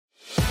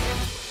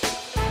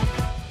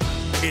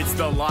It's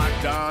the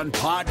Locked On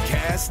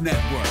Podcast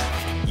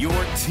Network, your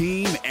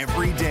team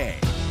every day.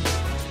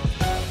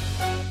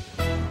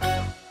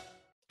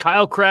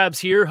 Kyle Krabs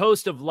here,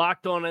 host of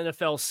Locked On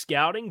NFL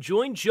Scouting.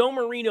 Join Joe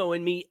Marino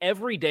and me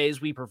every day as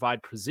we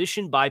provide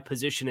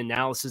position-by-position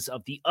analysis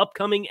of the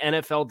upcoming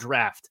NFL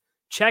Draft.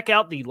 Check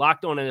out the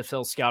Locked On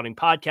NFL Scouting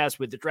podcast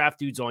with the Draft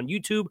Dudes on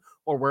YouTube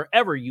or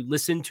wherever you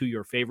listen to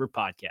your favorite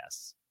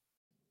podcasts.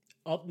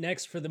 Up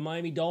next for the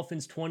Miami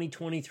Dolphins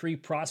 2023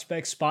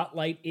 Prospect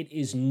Spotlight, it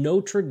is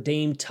Notre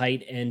Dame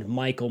tight end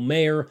Michael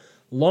Mayer,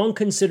 long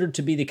considered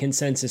to be the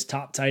consensus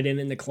top tight end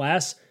in the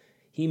class.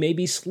 He may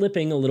be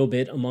slipping a little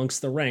bit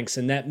amongst the ranks,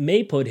 and that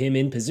may put him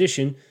in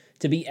position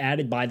to be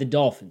added by the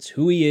Dolphins.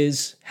 Who he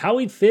is, how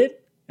he'd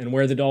fit, and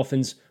where the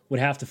Dolphins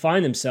would have to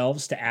find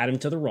themselves to add him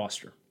to the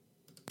roster.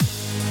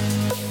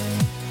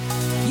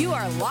 You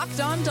are Locked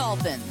On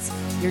Dolphins,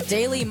 your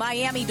daily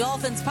Miami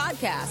Dolphins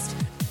podcast,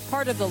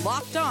 part of the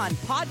Locked On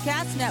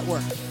Podcast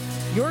Network,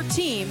 your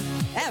team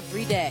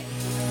every day.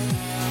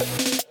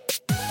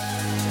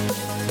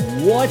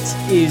 What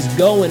is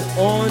going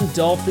on,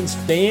 Dolphins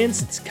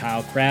fans? It's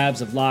Kyle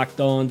Krabs of Locked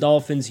On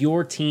Dolphins,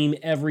 your team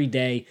every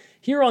day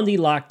here on the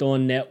Locked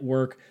On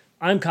Network.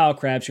 I'm Kyle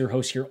Krabs, your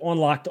host here on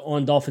Locked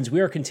On Dolphins.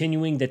 We are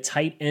continuing the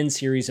tight end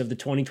series of the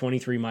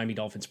 2023 Miami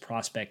Dolphins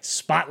Prospect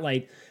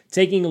Spotlight,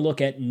 taking a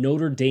look at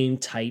Notre Dame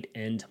tight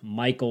end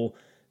Michael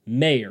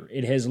Mayer.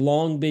 It has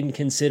long been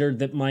considered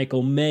that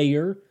Michael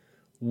Mayer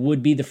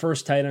would be the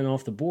first tight end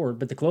off the board,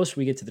 but the closer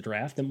we get to the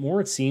draft, the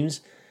more it seems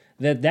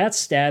that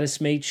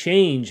status may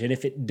change. And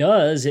if it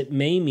does, it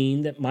may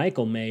mean that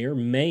Michael Mayer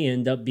may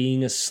end up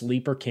being a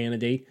sleeper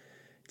candidate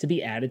to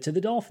be added to the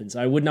Dolphins.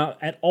 I would not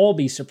at all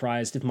be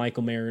surprised if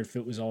Michael Mayer, if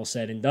it was all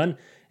said and done,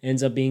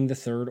 ends up being the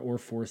third or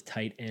fourth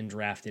tight end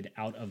drafted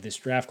out of this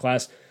draft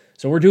class.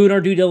 So we're doing our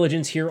due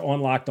diligence here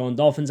on Locked On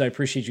Dolphins. I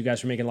appreciate you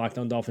guys for making Locked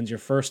On Dolphins your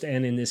first,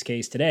 and in this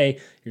case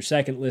today, your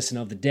second listen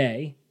of the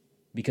day,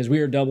 because we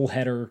are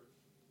doubleheader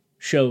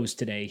shows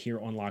today here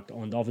on Locked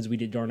On Dolphins. We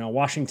did Darnell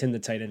Washington, the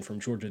tight end from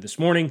Georgia, this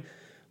morning.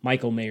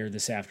 Michael Mayer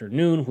this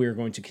afternoon. We are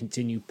going to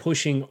continue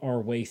pushing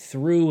our way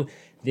through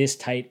this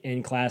tight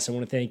end class. I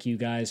want to thank you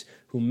guys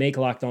who make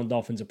Locked On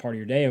Dolphins a part of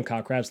your day. I'm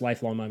Kyle Krabs,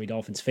 lifelong Miami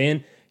Dolphins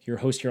fan, your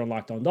host here on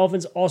Locked On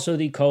Dolphins, also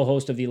the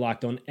co-host of the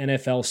Locked On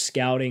NFL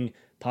Scouting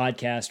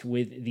podcast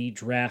with the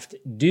Draft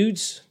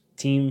Dudes,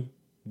 team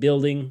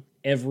building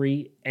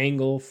every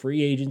angle,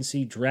 free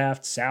agency,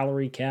 draft,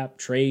 salary cap,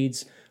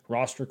 trades,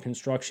 roster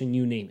construction,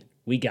 you name it.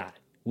 We got it.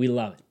 We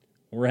love it.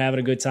 We're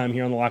having a good time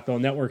here on the Locked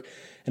On Network,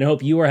 and I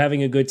hope you are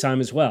having a good time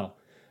as well.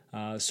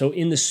 So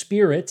in the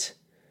spirit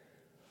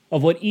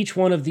of what each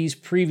one of these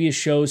previous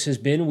shows has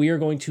been, we are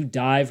going to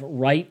dive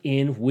right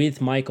in with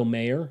Michael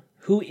Mayer.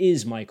 Who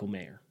is Michael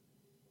Mayer?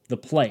 The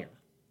player.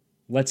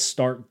 Let's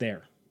start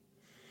there.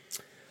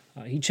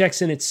 He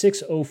checks in at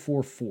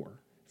 6'0"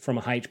 from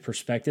a height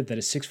perspective. That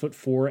is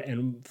 6'4"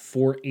 and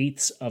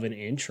 4/8 of an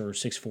inch, or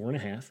 6'4" and a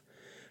half.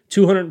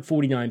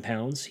 249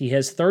 pounds. He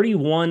has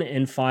 31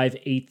 and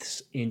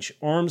 5/8 inch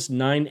arms,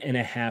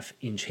 9.5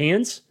 inch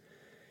hands.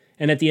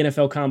 And at the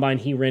NFL Combine,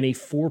 he ran a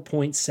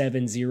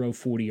 4.70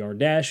 40-yard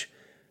dash,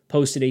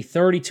 posted a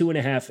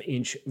 32.5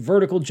 inch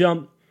vertical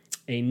jump,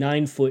 a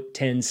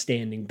 9'10"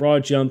 standing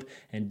broad jump,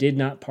 and did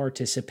not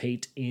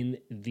participate in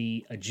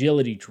the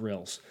agility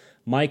drills.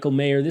 Michael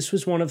Mayer, this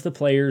was one of the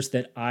players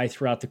that I,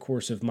 throughout the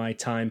course of my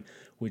time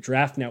with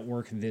Draft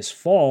Network this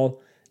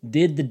fall,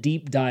 did the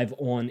deep dive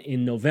on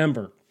in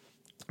November.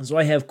 So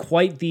I have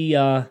quite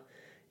the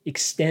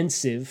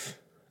extensive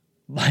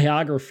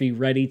biography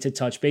ready to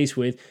touch base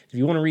with. If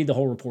you want to read the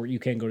whole report, you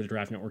can go to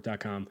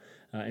draftnetwork.com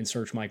and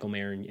search Michael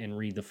Mayer and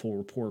read the full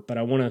report. But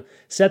I want to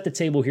set the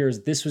table here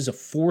as this was a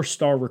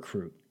 4-star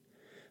recruit.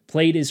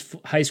 Played his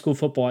high school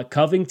football at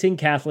Covington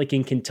Catholic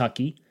in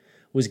Kentucky,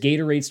 was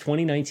Gatorade's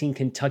 2019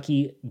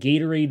 Kentucky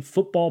Gatorade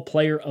Football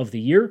Player of the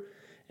Year,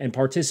 and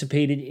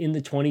participated in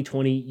the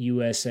 2020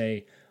 U.S.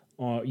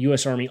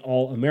 Army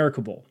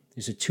All-America Bowl.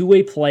 He's a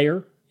two-way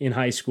player in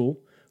high school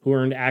who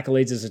earned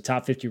accolades as a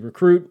top 50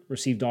 recruit,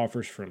 received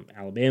offers from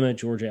Alabama,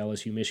 Georgia,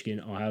 LSU, Michigan,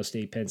 Ohio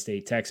State, Penn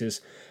State,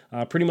 Texas,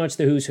 pretty much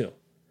the who's who.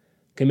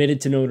 Committed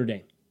to Notre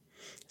Dame.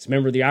 As a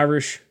member of the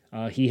Irish,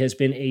 he has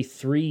been a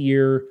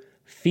 3-year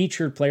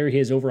featured player. He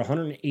has over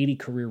 180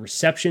 career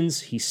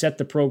receptions. He set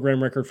the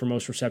program record for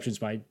most receptions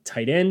by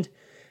tight end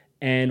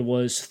and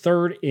was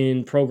third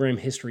in program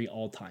history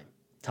all time,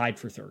 tied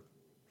for third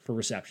for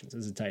receptions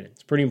as a tight end.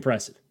 It's pretty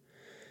impressive.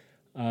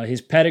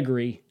 His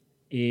pedigree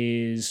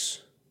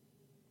is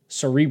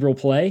cerebral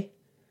play,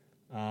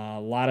 a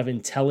lot of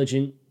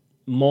intelligent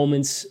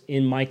moments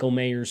in Michael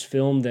Mayer's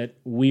film that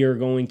we are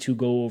going to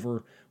go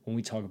over when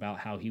we talk about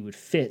how he would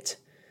fit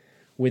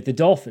with the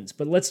Dolphins.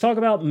 But let's talk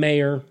about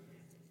Mayer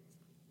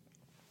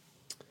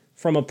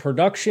from a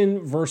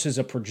production versus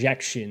a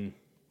projection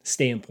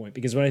standpoint,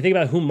 because when I think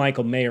about who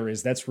Michael Mayer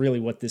is, that's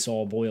really what this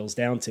all boils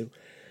down to.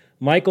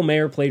 Michael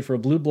Mayer played for a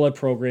blue blood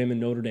program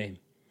in Notre Dame,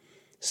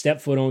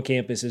 stepped foot on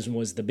campus and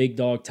was the big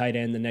dog tight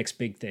end, the next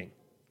big thing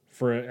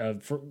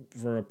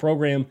for a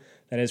program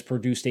that has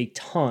produced a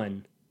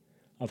ton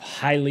of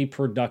highly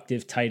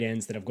productive tight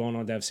ends that have gone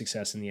on to have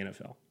success in the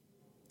NFL.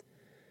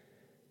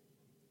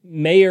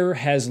 Mayer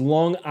has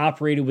long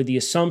operated with the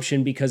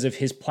assumption, because of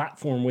his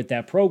platform with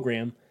that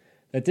program,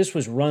 that this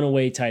was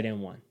runaway tight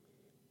end one.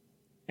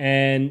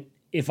 And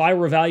if I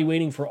were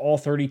evaluating for all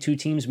 32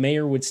 teams,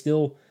 Mayer would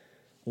still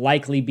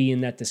likely be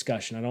in that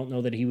discussion. I don't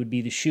know that he would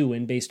be the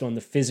shoo-in based on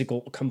the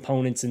physical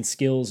components and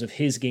skills of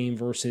his game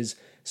versus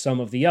some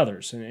of the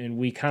others. And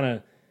we kind of,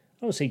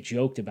 I don't say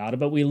joked about it,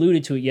 but we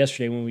alluded to it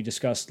yesterday when we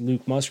discussed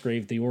Luke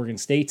Musgrave, the Oregon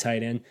State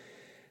tight end,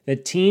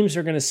 that teams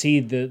are going to see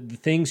the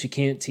things you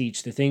can't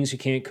teach, the things you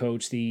can't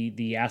coach,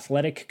 the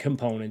athletic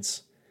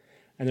components,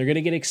 and they're going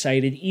to get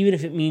excited, even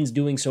if it means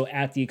doing so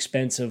at the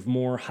expense of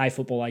more high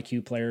football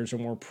IQ players or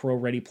more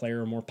pro-ready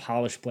player or more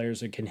polished players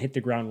that can hit the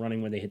ground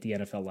running when they hit the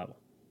NFL level.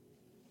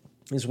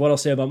 This is what I'll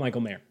say about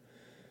Michael Mayer.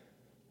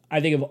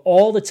 I think of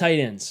all the tight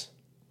ends,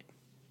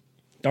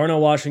 Darnell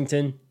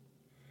Washington,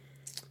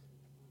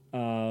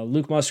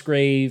 Luke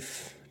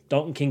Musgrave,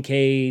 Dalton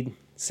Kincaid,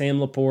 Sam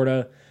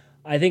Laporta,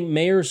 I think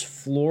Mayer's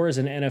floor as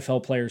an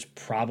NFL player is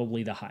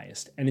probably the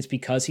highest, and it's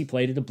because he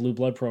played at a blue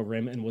blood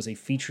program and was a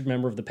featured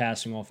member of the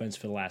passing offense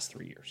for the last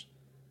 3 years.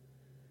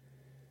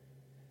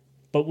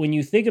 But when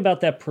you think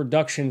about that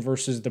production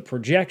versus the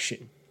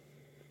projection,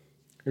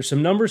 there's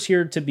some numbers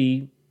here to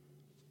be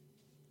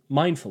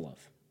mindful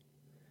of.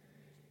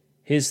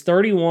 His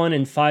 31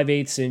 and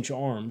 5/8 inch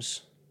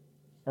arms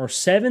are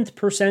 7th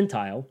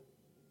percentile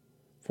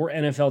for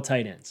NFL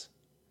tight ends.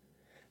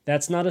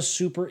 That's not a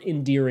super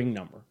endearing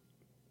number.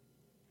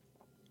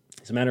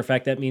 As a matter of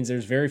fact, that means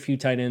there's very few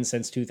tight ends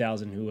since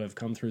 2000 who have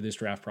come through this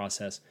draft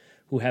process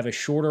who have a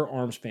shorter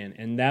arm span,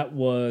 and that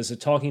was a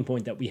talking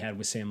point that we had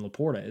with Sam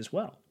Laporta as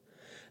well.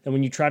 That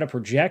when you try to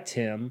project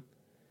him,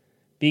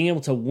 being able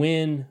to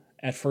win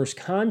at first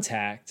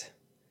contact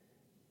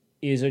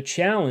is a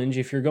challenge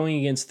if you're going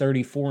against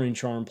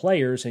 34-inch arm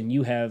players and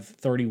you have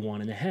 31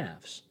 and a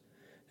halves.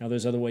 Now,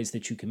 there's other ways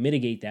that you can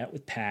mitigate that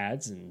with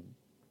pads and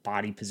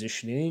body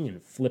positioning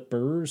and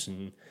flippers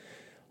and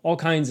all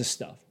kinds of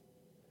stuff.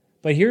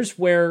 But here's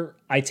where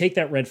I take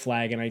that red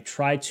flag and I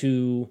try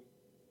to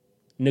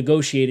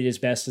negotiate it as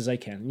best as I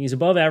can. He's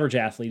above average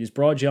athlete. His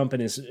broad jump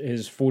and his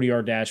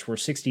 40-yard dash were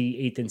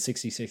 68th and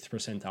 66th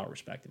percentile,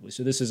 respectively.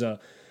 So this is a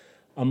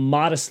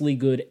modestly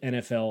good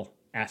NFL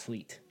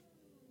athlete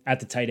at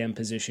the tight end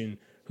position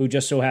who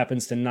just so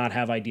happens to not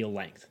have ideal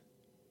length.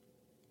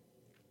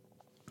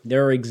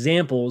 There are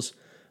examples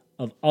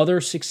of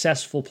other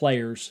successful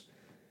players.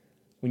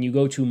 When you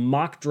go to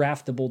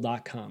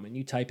mockdraftable.com and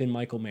you type in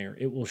Michael Mayer,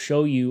 it will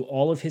show you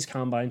all of his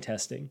combine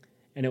testing,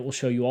 and it will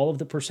show you all of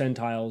the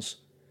percentiles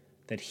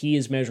that he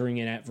is measuring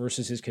in at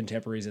versus his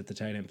contemporaries at the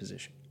tight end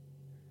position.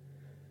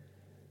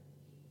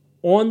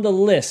 On the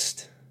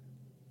list,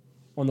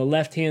 on the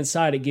left-hand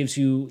side, it gives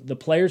you the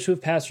players who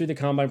have passed through the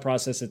combine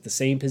process at the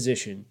same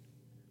position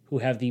who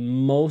have the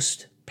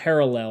most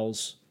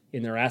parallels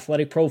in their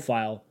athletic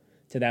profile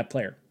to that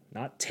player.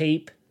 Not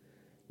tape,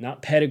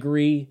 not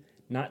pedigree,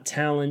 not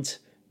talent,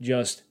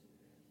 just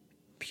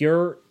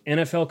pure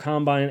NFL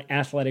Combine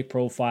athletic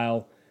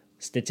profile,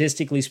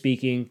 statistically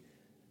speaking.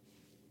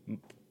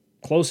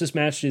 Closest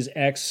matched is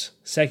X,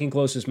 second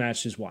closest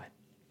matched is Y.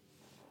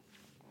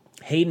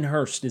 Hayden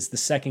Hurst is the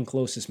second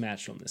closest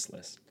matched on this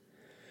list.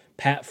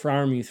 Pat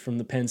Freiermuth from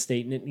the Penn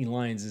State Nittany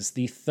Lions is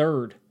the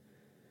third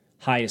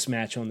highest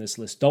match on this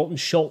list. Dalton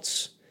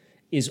Schultz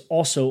is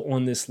also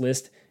on this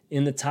list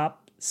in the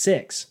top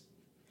 6.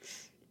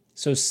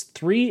 So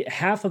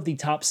half of the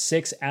top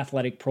 6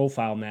 athletic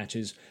profile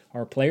matches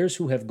are players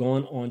who have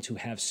gone on to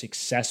have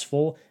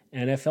successful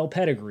NFL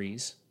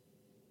pedigrees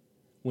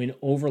when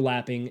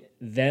overlapping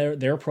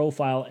their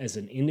profile as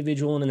an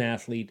individual and an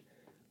athlete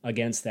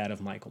against that of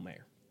Michael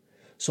Mayer.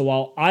 So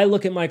while I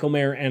look at Michael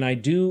Mayer and I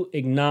do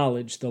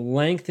acknowledge the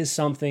length is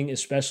something,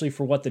 especially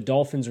for what the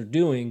Dolphins are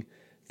doing,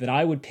 that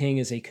I would ping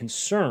as a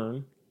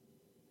concern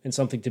and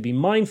something to be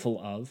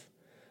mindful of,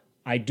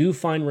 I do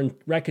find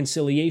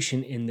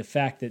reconciliation in the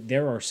fact that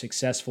there are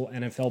successful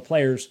NFL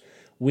players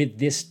with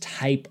this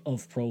type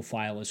of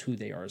profile as who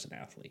they are as an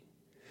athlete.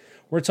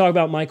 We're talking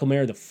about Michael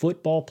Mayer, the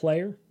football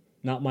player,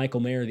 not Michael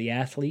Mayer, the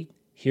athlete,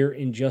 here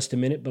in just a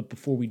minute. But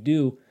before we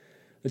do,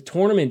 the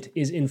tournament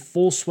is in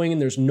full swing,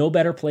 and there's no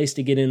better place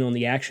to get in on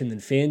the action than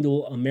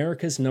FanDuel,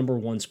 America's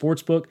 #1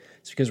 sportsbook.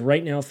 It's because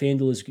right now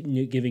FanDuel is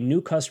giving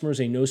new customers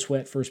a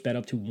no-sweat first bet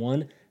up to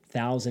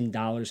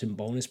 $1,000 in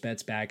bonus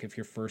bets back if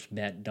your first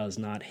bet does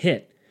not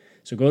hit.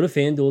 So go to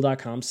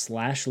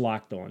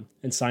FanDuel.com/lockedon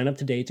and sign up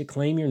today to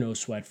claim your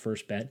no-sweat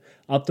first bet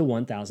up to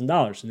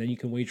 $1,000. And then you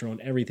can wager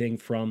on everything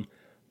from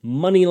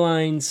money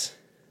lines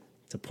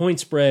to point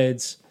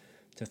spreads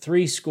to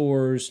 3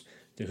 scores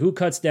to who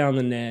cuts down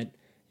the net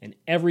and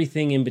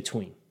everything in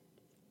between.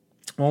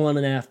 All on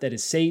an app that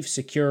is safe,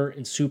 secure,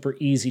 and super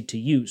easy to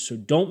use. So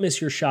don't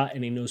miss your shot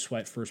at a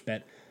no-sweat first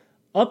bet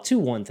up to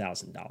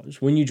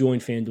 $1,000 when you join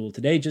FanDuel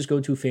today. Just go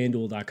to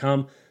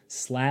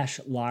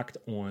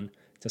FanDuel.com/lockedon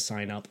to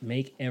sign up.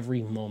 Make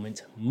every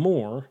moment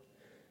more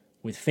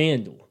with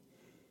FanDuel.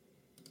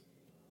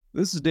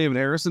 This is David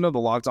Harrison of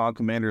the Locked On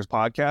Commanders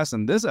podcast,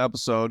 and this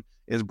episode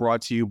is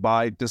brought to you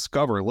by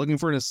Discover. Looking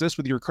for an assist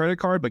with your credit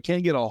card but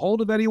can't get a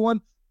hold of anyone?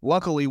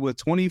 Luckily, with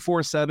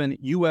 24/7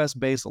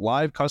 U.S.-based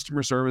live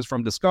customer service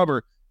from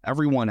Discover,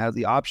 everyone has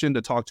the option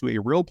to talk to a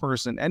real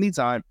person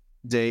anytime,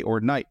 day or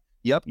night.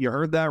 Yep, you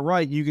heard that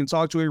right. You can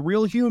talk to a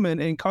real human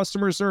in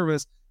customer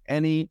service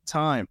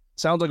anytime.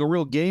 Sounds like a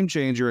real game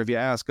changer if you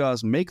ask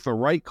us. Make the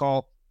right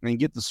call and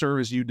get the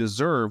service you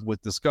deserve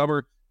with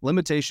Discover.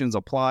 Limitations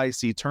apply.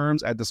 See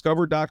terms at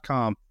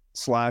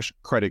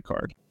discover.com/credit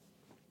card.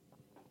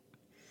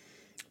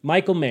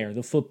 Michael Mayer,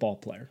 the football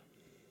player.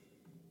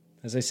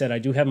 As I said, I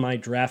do have my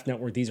draft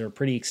network. These are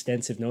pretty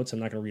extensive notes. I'm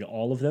not going to read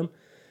all of them,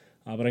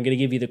 but I'm going to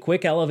give you the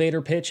quick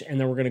elevator pitch, and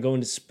then we're going to go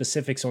into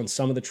specifics on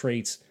some of the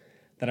traits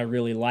that I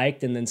really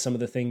liked, and then some of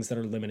the things that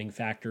are limiting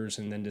factors,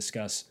 and then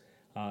discuss,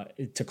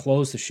 to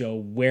close the show,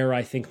 where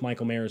I think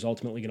Michael Mayer is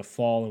ultimately going to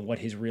fall and what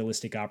his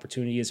realistic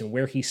opportunity is and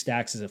where he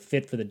stacks as a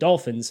fit for the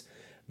Dolphins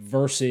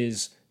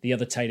versus the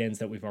other tight ends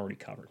that we've already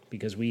covered.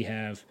 Because we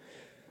have,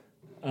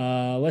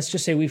 let's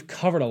just say we've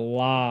covered a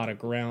lot of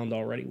ground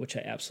already, which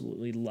I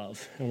absolutely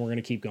love, and we're going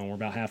to keep going. We're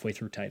about halfway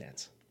through tight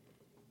ends.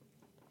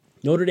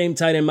 Notre Dame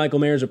tight end Michael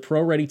Mayer is a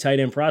pro-ready tight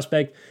end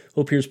prospect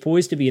who appears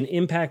poised to be an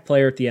impact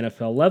player at the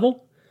NFL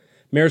level.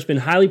 Mayer's been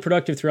highly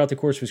productive throughout the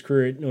course of his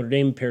career at Notre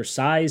Dame, pairs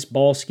size,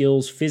 ball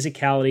skills,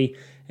 physicality,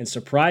 and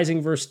surprising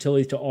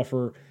versatility to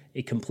offer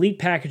a complete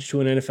package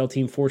to an NFL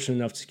team fortunate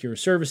enough to secure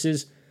his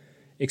services.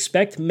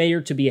 Expect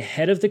Mayer to be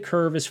ahead of the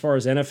curve as far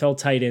as NFL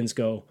tight ends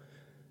go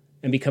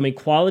and become a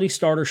quality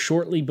starter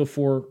shortly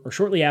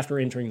after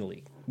entering the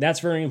league.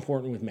 That's very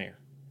important with Mayer.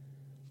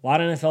 A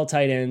lot of NFL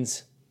tight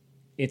ends,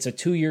 it's a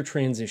 2-year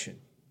transition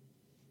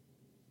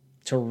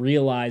to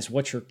realize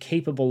what you're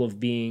capable of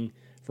being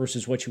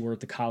versus what you were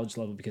at the college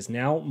level, because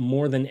now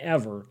more than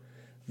ever,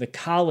 the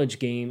college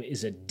game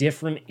is a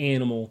different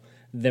animal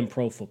than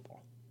pro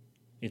football.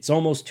 It's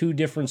almost two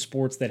different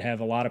sports that have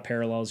a lot of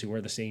parallels. You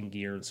wear the same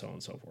gear and so on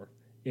and so forth.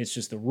 It's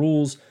just the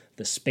rules,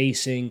 the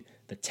spacing,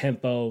 the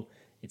tempo.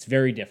 It's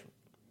very different.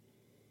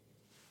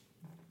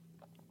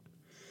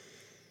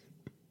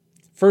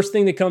 First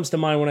thing that comes to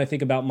mind when I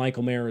think about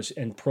Michael Mayer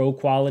and pro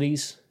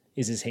qualities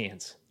is his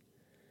hands.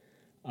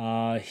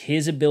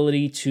 His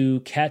ability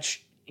to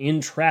catch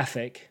in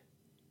traffic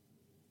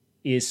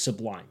is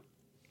sublime.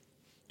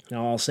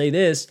 Now, I'll say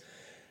this,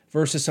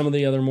 versus some of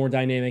the other more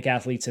dynamic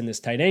athletes in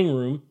this tight end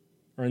room,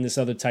 or in this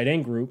other tight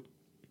end group,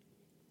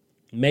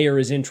 Mayer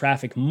is in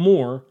traffic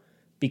more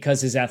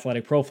because his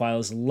athletic profile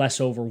is less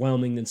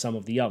overwhelming than some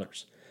of the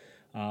others.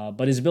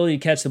 But his ability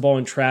to catch the ball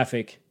in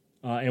traffic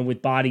and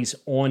with bodies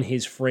on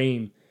his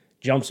frame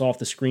jumps off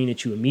the screen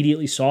at you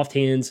immediately. Soft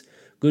hands,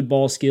 good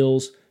ball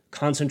skills,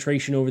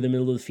 concentration over the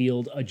middle of the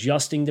field,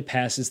 adjusting to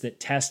passes that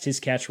test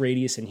his catch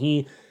radius, and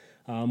he,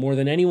 more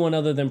than anyone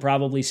other than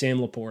probably Sam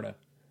Laporta,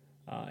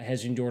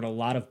 has endured a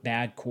lot of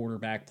bad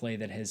quarterback play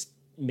that has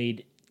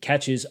made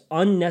catches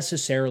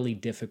unnecessarily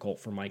difficult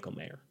for Michael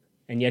Mayer,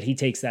 and yet he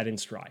takes that in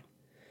stride.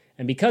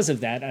 And because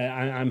of that,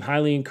 I'm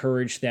highly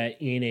encouraged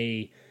that in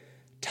a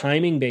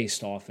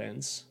timing-based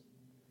offense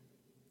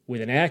with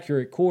an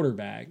accurate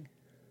quarterback,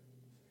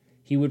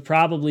 he would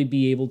probably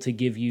be able to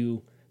give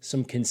you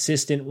some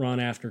consistent run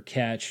after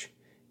catch,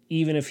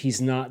 even if he's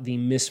not the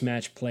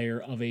mismatch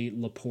player of a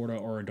Laporta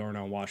or a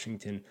Darnell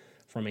Washington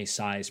from a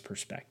size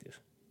perspective.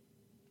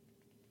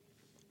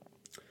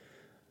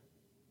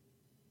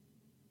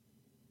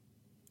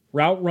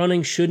 Route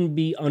running shouldn't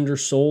be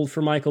undersold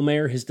for Michael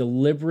Mayer. He's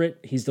deliberate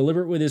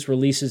with his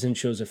releases and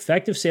shows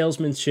effective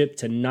salesmanship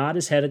to nod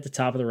his head at the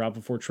top of the route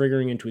before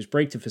triggering into his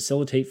break to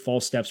facilitate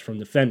false steps from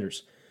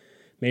defenders.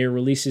 Mayer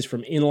releases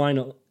from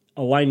inline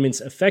alignments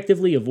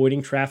effectively,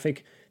 avoiding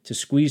traffic to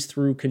squeeze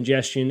through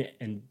congestion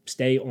and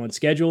stay on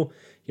schedule.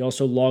 He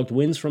also logged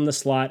wins from the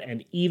slot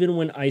and even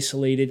when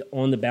isolated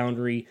on the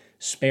boundary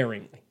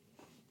sparingly.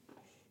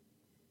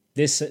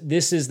 This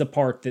is the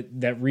part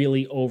that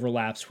really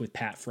overlaps with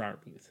Pat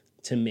Freiermuth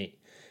to me.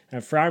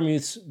 And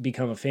Freiermuth's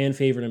become a fan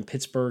favorite in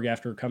Pittsburgh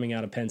after coming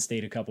out of Penn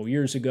State a couple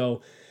years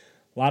ago.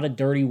 A lot of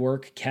dirty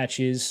work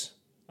catches,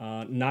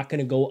 not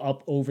going to go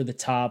up over the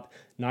top,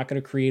 not going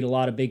to create a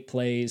lot of big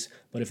plays,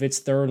 but if it's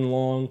third and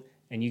long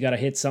and you got to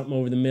hit something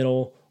over the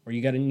middle, or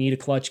you got to need a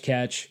clutch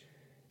catch,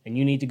 and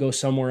you need to go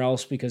somewhere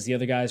else because the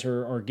other guys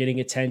are getting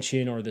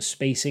attention, or the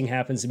spacing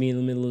happens to be in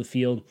the middle of the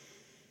field,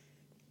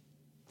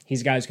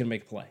 he's a guy who's going to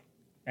make a play.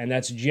 And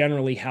that's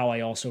generally how I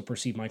also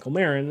perceive Michael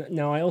Mayer. And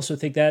now I also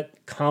think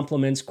that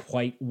complements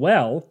quite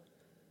well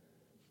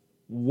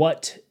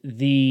what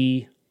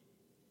the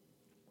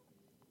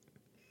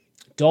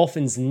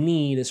Dolphins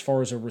need as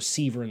far as a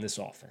receiver in this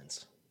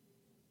offense.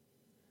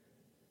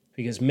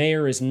 Because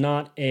Mayer is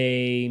not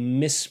a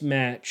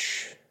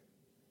mismatch,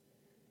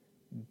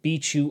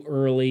 beat you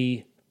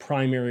early,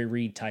 primary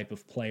read type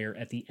of player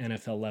at the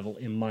NFL level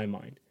in my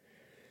mind.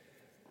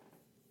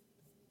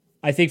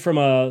 I think from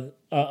a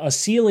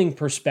ceiling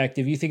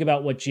perspective, you think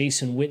about what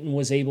Jason Witten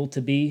was able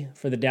to be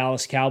for the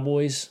Dallas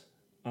Cowboys,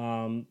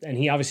 and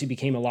he obviously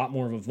became a lot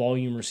more of a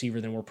volume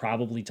receiver than we're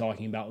probably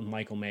talking about with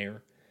Michael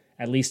Mayer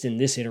at least in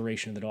this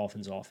iteration of the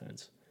Dolphins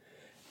offense.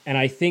 And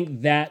I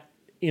think that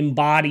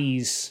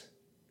embodies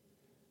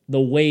the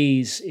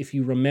ways, if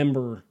you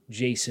remember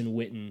Jason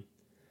Witten,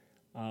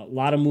 a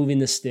lot of moving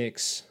the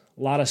sticks,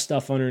 a lot of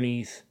stuff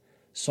underneath,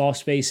 soft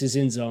spaces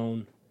in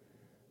zone.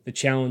 The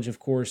challenge, of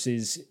course,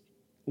 is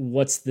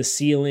what's the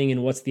ceiling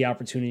and what's the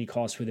opportunity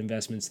cost with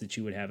investments that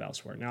you would have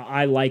elsewhere. Now,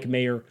 I like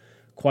Mayer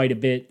quite a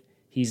bit.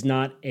 He's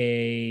not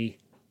a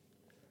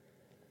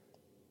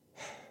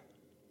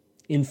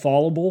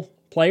infallible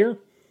player.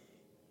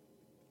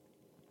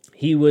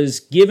 He was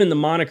given the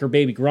moniker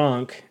Baby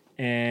Gronk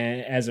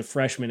as a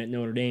freshman at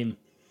Notre Dame,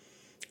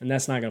 and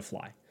that's not going to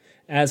fly.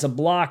 As a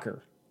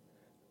blocker,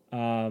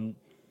 I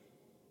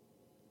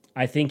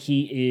think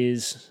he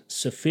is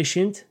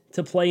sufficient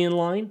to play in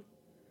line.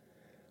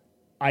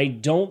 I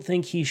don't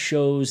think he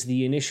shows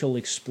the initial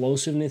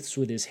explosiveness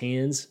with his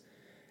hands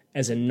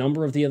as a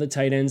number of the other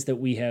tight ends that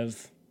we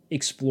have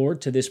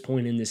explored to this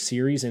point in this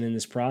series and in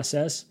this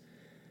process.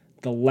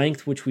 The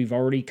length, which we've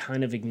already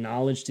kind of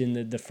acknowledged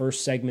in the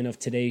first segment of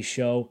today's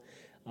show,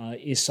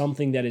 is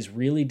something that is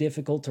really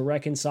difficult to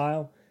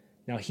reconcile.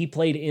 Now, he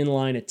played in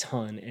line a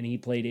ton, and he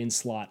played in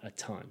slot a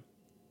ton.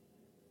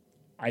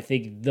 I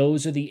think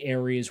those are the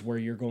areas where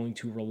you're going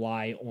to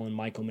rely on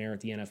Michael Mayer at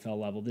the NFL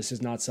level. This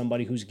is not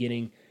somebody who's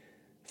getting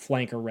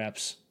flanker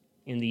reps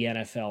in the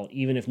NFL,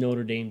 even if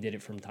Notre Dame did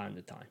it from time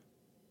to time.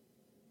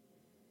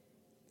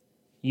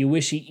 You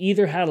wish he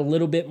either had a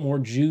little bit more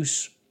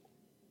juice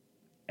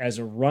as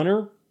a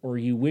runner, or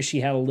you wish he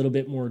had a little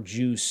bit more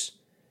juice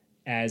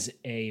as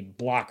a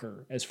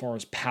blocker as far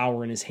as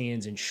power in his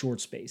hands in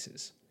short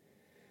spaces.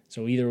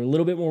 So either a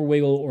little bit more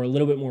wiggle or a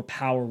little bit more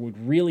power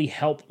would really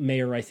help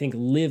Mayer, I think,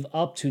 live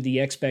up to the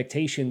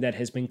expectation that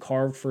has been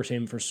carved for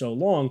him for so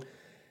long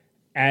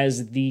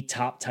as the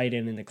top tight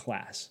end in the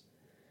class.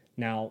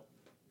 Now,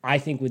 I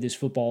think with his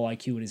football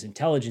IQ and his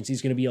intelligence,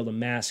 he's going to be able to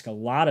mask a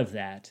lot of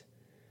that,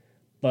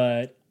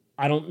 but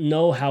I don't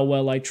know how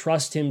well I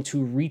trust him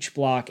to reach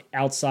block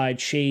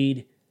outside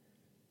shade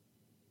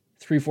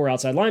 3-4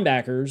 outside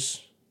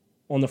linebackers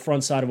on the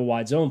front side of a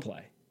wide zone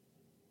play.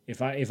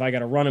 If I got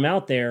to run him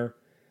out there,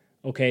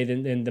 okay,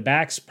 then the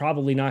back's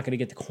probably not going to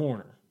get the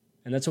corner.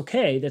 And that's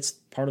okay. That's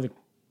part of the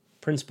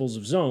principles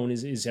of zone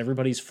is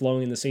everybody's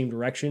flowing in the same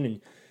direction,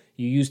 and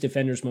you use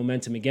defenders'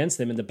 momentum against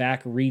them, and the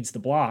back reads the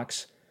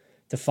blocks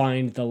to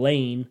find the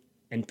lane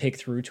and pick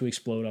through to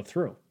explode up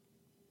through.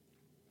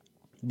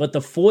 But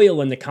the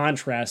foil and the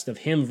contrast of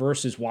him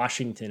versus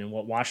Washington and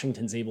what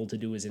Washington's able to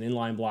do as an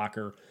inline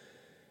blocker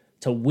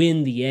to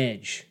win the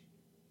edge,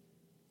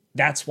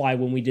 that's why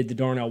when we did the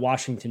Darnell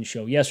Washington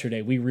show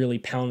yesterday, we really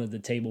pounded the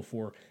table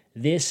for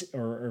this,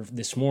 or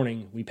this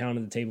morning, we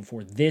pounded the table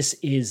for this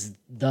is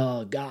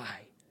the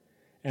guy.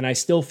 And I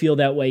still feel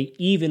that way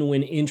even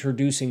when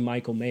introducing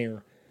Michael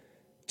Mayer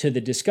to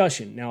the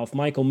discussion. Now, if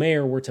Michael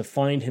Mayer were to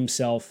find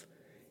himself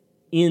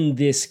in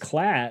this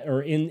class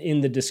or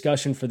in the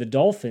discussion for the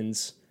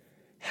Dolphins,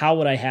 how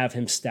would I have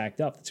him stacked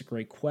up? That's a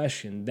great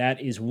question.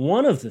 That is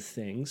one of the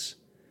things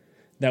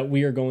that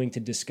we are going to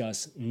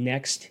discuss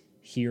next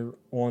here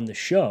on the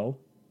show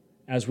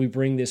as we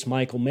bring this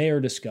Michael Mayer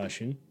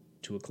discussion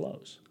to a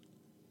close.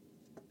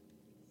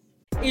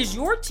 Is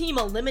your team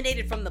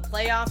eliminated from the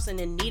playoffs and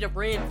in need of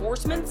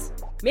reinforcements?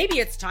 Maybe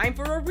it's time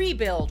for a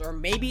rebuild, or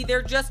maybe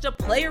they're just a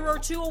player or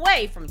two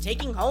away from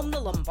taking home the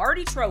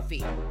Lombardi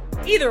Trophy.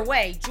 Either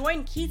way,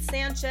 join Keith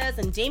Sanchez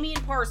and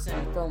Damian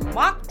Parson for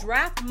Mock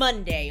Draft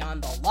Monday on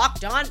the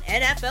Locked On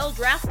NFL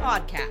Draft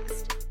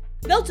Podcast.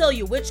 They'll tell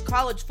you which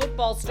college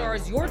football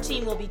stars your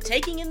team will be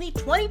taking in the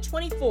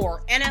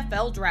 2024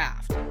 NFL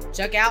Draft.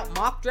 Check out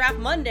Mock Draft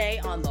Monday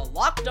on the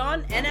Locked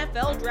On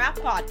NFL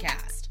Draft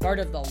Podcast, part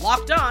of the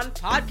Locked On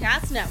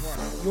Podcast Network,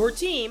 your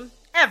team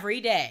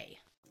every day.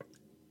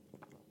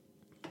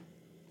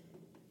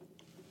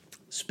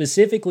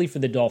 Specifically for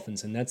the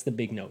Dolphins, and that's the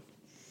big note,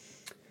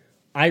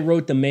 I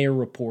wrote the Mayer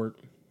report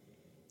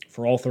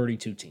for all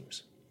 32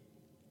 teams.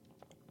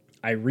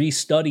 I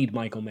restudied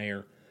Michael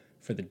Mayer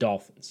for the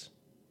Dolphins.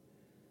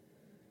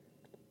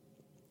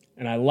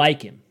 And I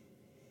like him,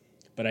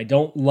 but I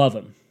don't love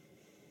him.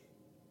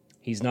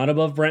 He's not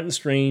above Brenton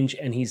Strange,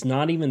 and he's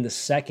not even the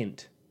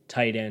second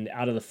tight end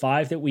out of the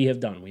 5 that we have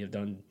done. We have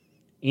done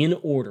in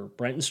order: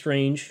 Brenton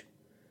Strange,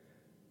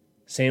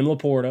 Sam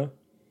Laporta,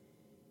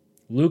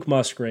 Luke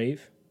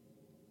Musgrave.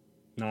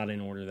 Not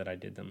in order that I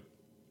did them.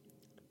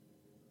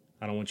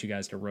 I don't want you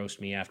guys to roast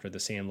me after the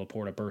Sam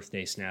Laporta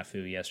birthday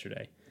snafu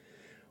yesterday.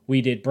 We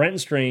did Brenton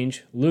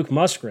Strange, Luke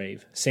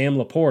Musgrave, Sam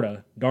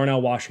Laporta,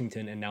 Darnell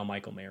Washington, and now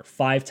Michael Mayer.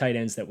 5 tight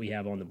ends that we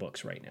have on the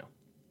books right now.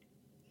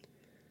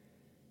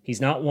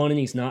 He's not 1 and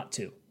he's not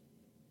 2.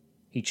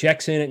 He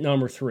checks in at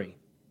number 3.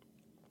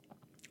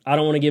 I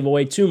don't want to give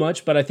away too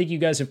much, but I think you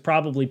guys have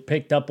probably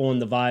picked up on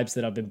the vibes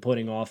that I've been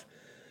putting off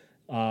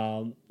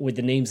with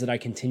the names that I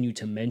continue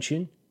to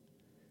mention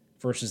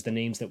versus the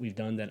names that we've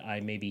done that I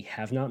maybe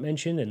have not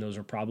mentioned, and those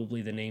are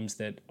probably the names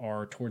that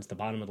are towards the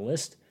bottom of the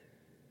list.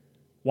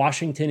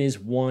 Washington is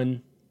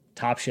 1,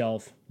 top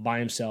shelf, by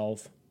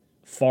himself,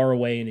 far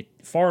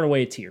and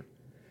away a tier.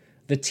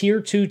 The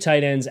tier 2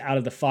 tight ends out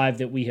of the 5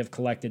 that we have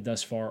collected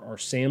thus far are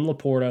Sam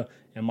Laporta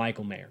and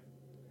Michael Mayer.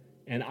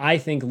 And I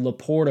think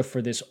Laporta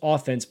for this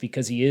offense,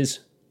 because he is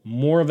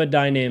more of a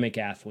dynamic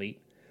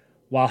athlete,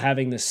 while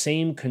having the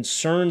same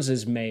concerns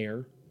as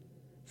Mayer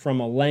from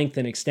a length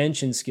and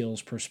extension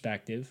skills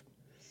perspective,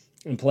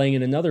 and playing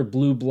in another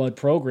blue blood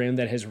program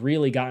that has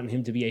really gotten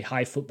him to be a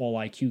high football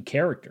IQ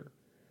character.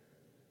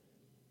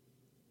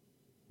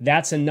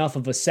 That's enough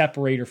of a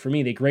separator for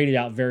me. They graded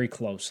out very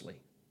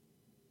closely.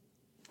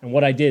 And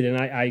what I did, and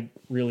I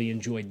really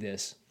enjoyed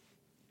this,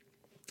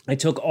 I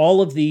took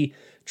all of the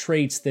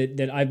traits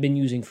that I've been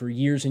using for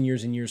years and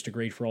years and years to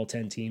grade for all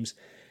 10 teams,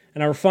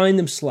 and I refined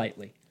them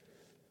slightly.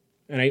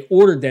 And I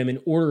ordered them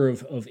in order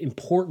of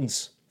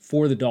importance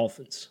for the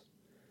Dolphins.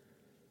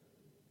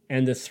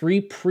 And the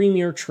 3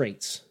 premier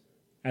traits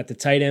at the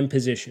tight end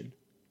position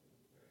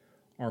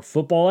are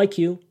football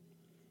IQ,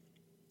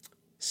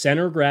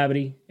 center of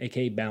gravity,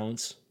 aka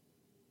balance,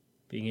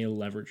 being able to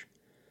leverage,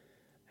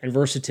 and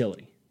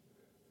versatility.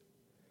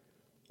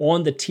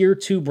 On the tier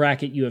 2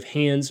 bracket, you have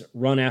hands,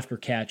 run after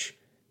catch,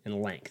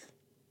 and length.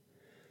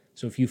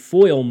 So if you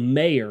foil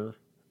Mayer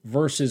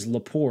versus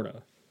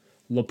Laporta,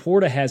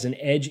 Laporta has an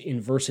edge in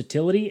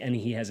versatility and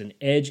he has an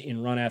edge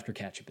in run after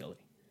catch ability.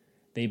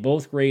 They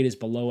both grade as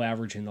below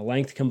average in the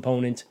length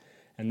component,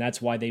 and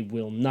that's why they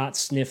will not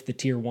sniff the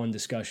tier 1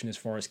 discussion as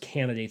far as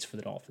candidates for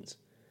the Dolphins.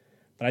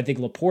 But I think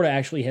Laporta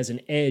actually has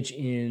an edge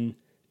in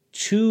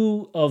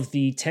 2 of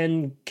the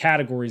 10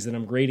 categories that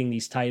I'm grading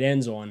these tight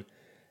ends on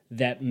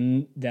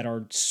that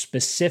are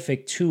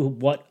specific to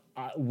what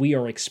we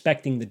are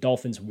expecting the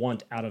Dolphins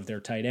want out of their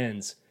tight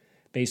ends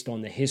based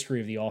on the history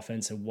of the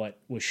offense and what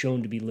was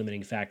shown to be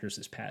limiting factors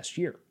this past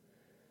year.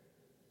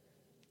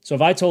 So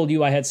if I told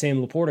you I had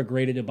Sam Laporta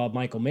graded above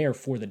Michael Mayer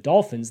for the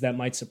Dolphins, that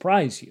might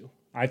surprise you.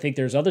 I think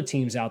there's other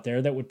teams out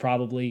there that would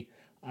probably,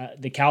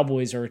 the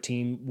Cowboys are a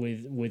team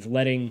with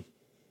letting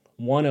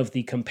one of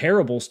the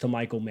comparables to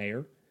Michael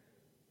Mayer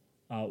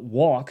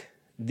walk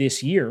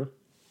this year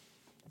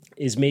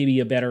is maybe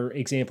a better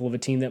example of a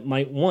team that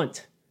might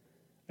want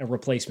a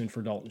replacement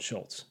for Dalton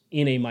Schultz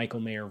in a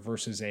Michael Mayer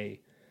versus a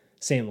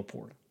Sam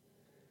Laporta.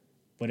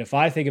 But if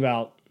I think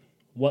about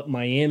what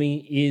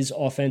Miami is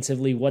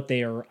offensively, what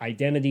their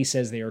identity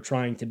says they are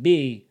trying to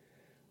be,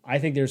 I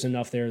think there's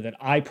enough there that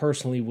I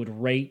personally would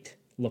rate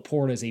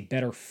Laporta as a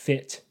better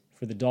fit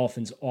for the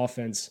Dolphins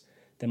offense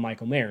than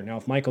Michael Mayer. Now,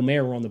 if Michael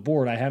Mayer were on the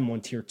board, I have him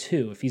on tier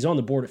 2. If he's on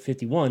the board at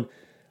 51,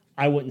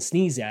 I wouldn't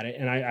sneeze at it,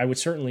 and I would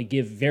certainly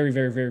give very,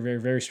 very, very, very,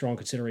 very strong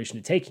consideration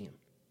to taking him.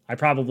 I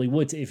probably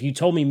would. If you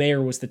told me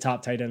Mayer was the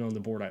top tight end on the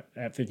board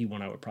at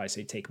 51, I would probably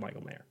say take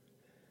Michael Mayer.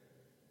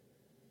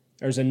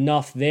 There's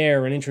enough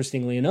there, and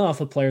interestingly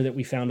enough, a player that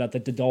we found out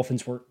that the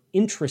Dolphins were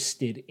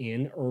interested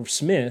in, Irv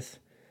Smith,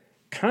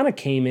 kind of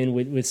came in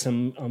with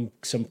some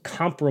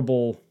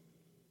comparable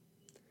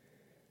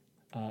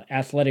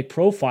athletic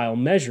profile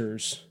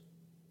measures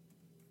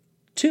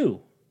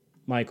to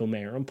Michael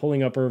Mayer. I'm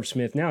pulling up Irv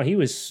Smith now. He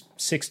was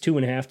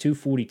 6'2.5",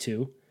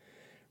 242.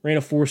 Ran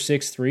a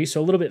 4.63,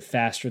 so a little bit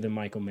faster than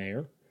Michael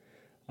Mayer.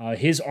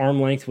 His arm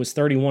length was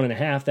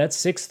 31.5. That's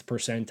 6th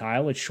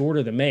percentile. It's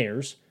shorter than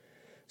Mayer's.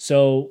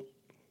 So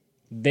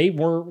they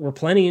were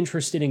plenty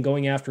interested in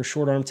going after a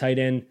short-arm tight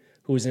end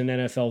who was an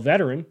NFL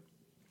veteran.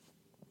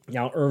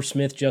 Now, Irv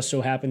Smith just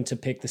so happened to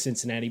pick the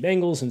Cincinnati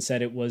Bengals and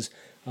said it was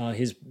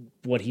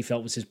what he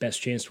felt was his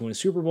best chance to win a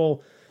Super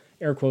Bowl.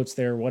 Air quotes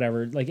there,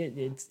 whatever. Like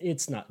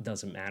it's not,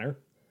 doesn't matter.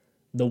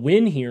 The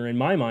win here, in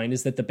my mind,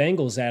 is that the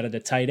Bengals added a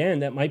tight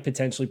end that might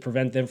potentially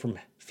prevent them from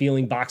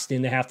feeling boxed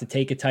in to have to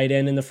take a tight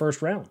end in the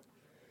first round.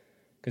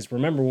 Because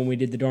remember, when we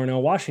did the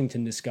Darnell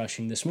Washington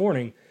discussion this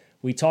morning,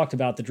 we talked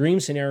about the dream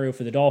scenario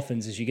for the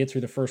Dolphins is you get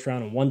through the first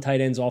round and one tight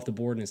end's off the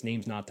board and his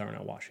name's not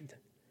Darnell Washington.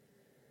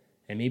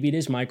 And maybe it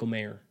is Michael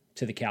Mayer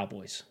to the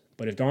Cowboys.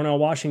 But if Darnell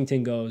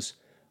Washington goes,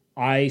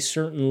 I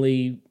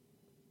certainly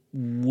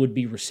would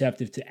be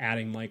receptive to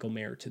adding Michael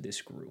Mayer to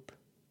this group.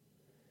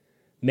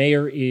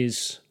 Mayer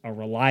is a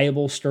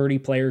reliable, sturdy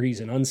player. He's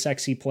an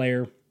unsexy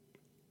player.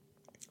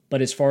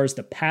 But as far as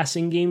the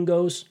passing game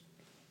goes,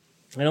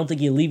 I don't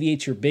think he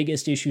alleviates your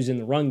biggest issues in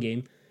the run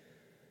game.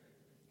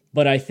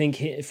 But I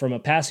think from a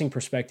passing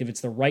perspective, it's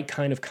the right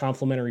kind of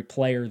complementary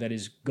player that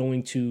is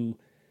going to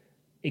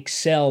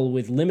excel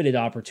with limited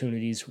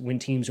opportunities when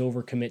teams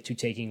overcommit to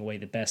taking away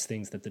the best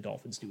things that the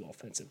Dolphins do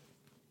offensively.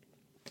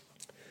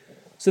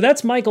 So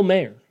that's Michael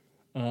Mayer.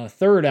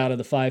 Third out of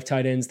the 5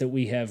 tight ends that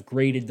we have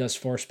graded thus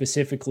far,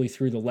 specifically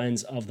through the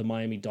lens of the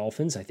Miami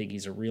Dolphins. I think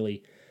he's a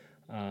really,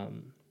 he's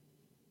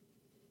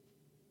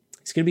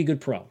going to be a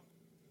good pro.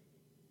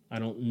 I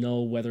don't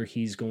know whether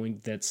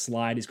that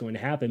slide is going to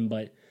happen,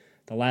 but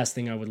the last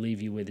thing I would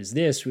leave you with is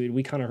this.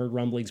 We kind of heard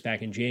rumblings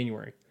back in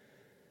January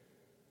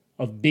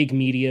of big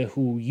media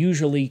who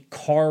usually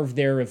carve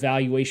their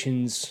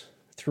evaluations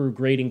through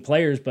grading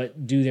players,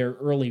 but do their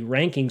early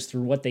rankings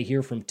through what they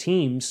hear from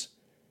teams.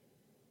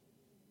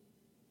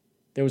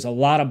 There was a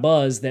lot of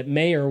buzz that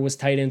Mayer was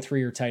tight end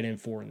 3 or tight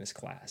end 4 in this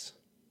class.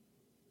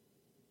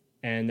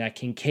 And that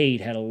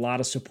Kincaid had a lot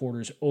of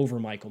supporters over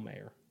Michael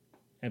Mayer.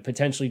 and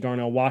potentially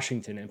Darnell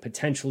Washington and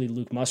potentially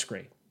Luke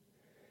Musgrave.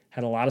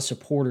 Had a lot of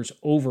supporters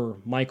over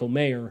Michael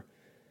Mayer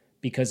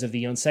because of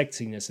the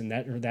unsexiness,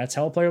 and that's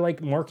how a player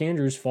like Mark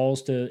Andrews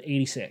falls to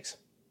 86.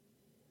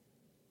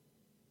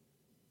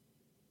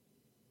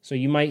 So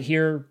you might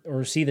hear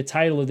or see the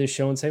title of this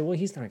show and say, well,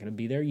 he's not going to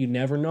be there. You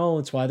never know.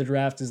 It's why the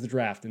draft is the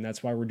draft, and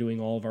that's why we're doing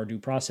all of our due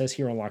process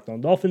here on Locked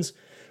On Dolphins,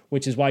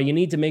 which is why you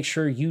need to make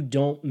sure you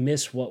don't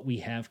miss what we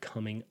have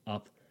coming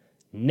up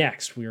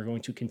next. We are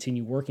going to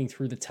continue working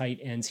through the tight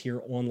ends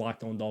here on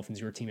Locked On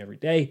Dolphins, your team every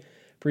day.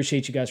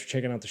 Appreciate you guys for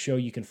checking out the show.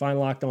 You can find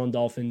Locked On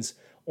Dolphins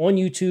on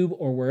YouTube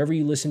or wherever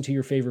you listen to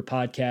your favorite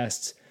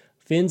podcasts.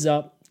 Fins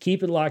up.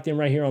 Keep it locked in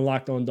right here on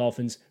Locked On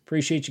Dolphins.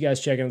 Appreciate you guys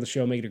checking out the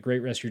show. Make it a great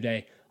rest of your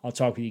day. I'll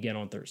talk with you again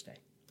on Thursday.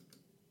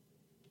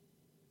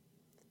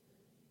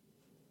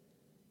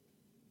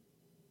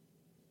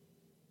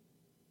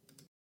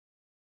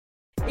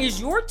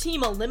 Is your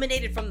team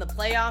eliminated from the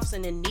playoffs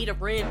and in need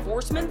of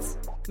reinforcements?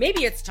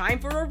 Maybe it's time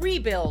for a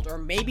rebuild, or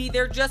maybe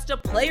they're just a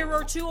player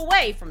or two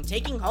away from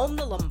taking home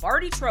the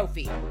Lombardi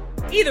Trophy.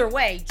 Either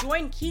way,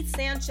 join Keith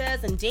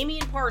Sanchez and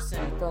Damian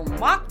Parson for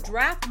Mock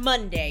Draft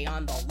Monday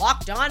on the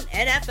Locked On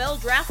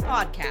NFL Draft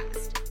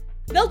Podcast.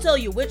 They'll tell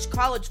you which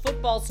college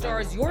football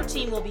stars your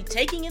team will be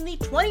taking in the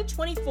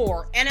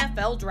 2024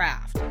 NFL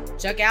Draft.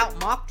 Check out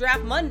Mock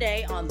Draft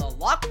Monday on the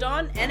Locked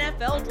On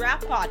NFL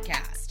Draft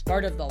Podcast,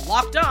 part of the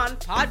Locked On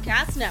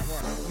Podcast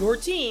Network, your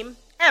team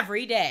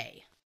every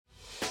day.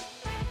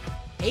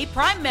 Hey,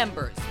 Prime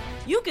members,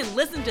 you can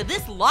listen to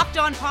this Locked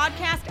On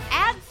podcast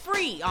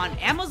ad-free on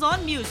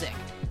Amazon Music.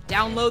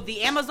 Download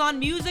the Amazon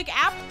Music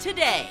app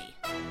today.